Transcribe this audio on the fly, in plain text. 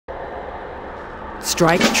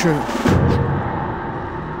Strike true.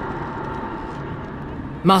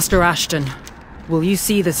 Master Ashton, will you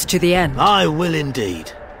see this to the end? I will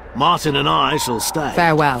indeed. Martin and I shall stay.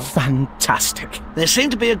 Farewell. Fantastic. There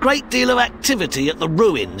seemed to be a great deal of activity at the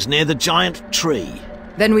ruins near the giant tree.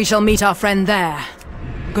 Then we shall meet our friend there.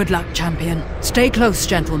 Good luck, champion. Stay close,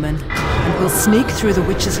 gentlemen, and we'll sneak through the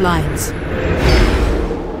witch's lines.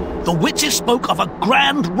 The witches spoke of a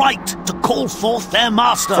grand rite to call forth their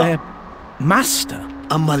master. Their master?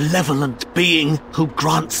 A malevolent being who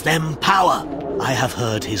grants them power. I have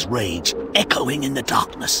heard his rage echoing in the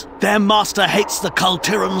darkness. Their master hates the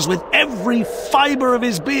Kultirans with every fibre of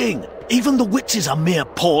his being. Even the witches are mere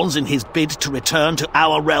pawns in his bid to return to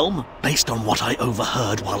our realm, based on what I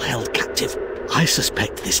overheard while held captive. I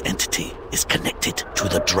suspect this entity is connected to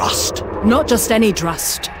the Drust. Not just any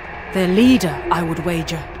Drust. Their leader, I would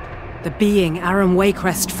wager. The being Aram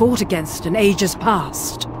Waycrest fought against in ages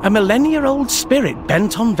past. A millennia-old spirit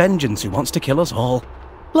bent on vengeance who wants to kill us all.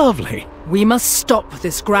 Lovely. We must stop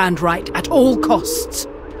this grand rite at all costs.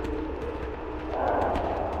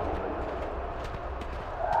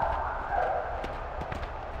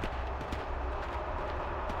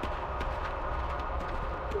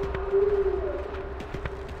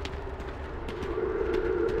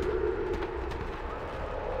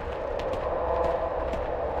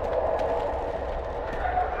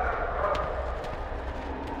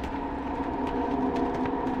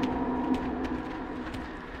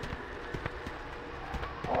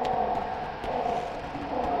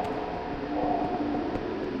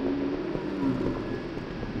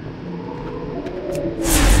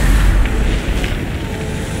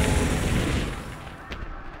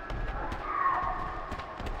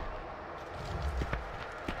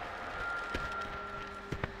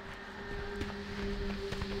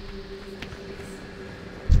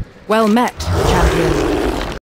 Well met, champion.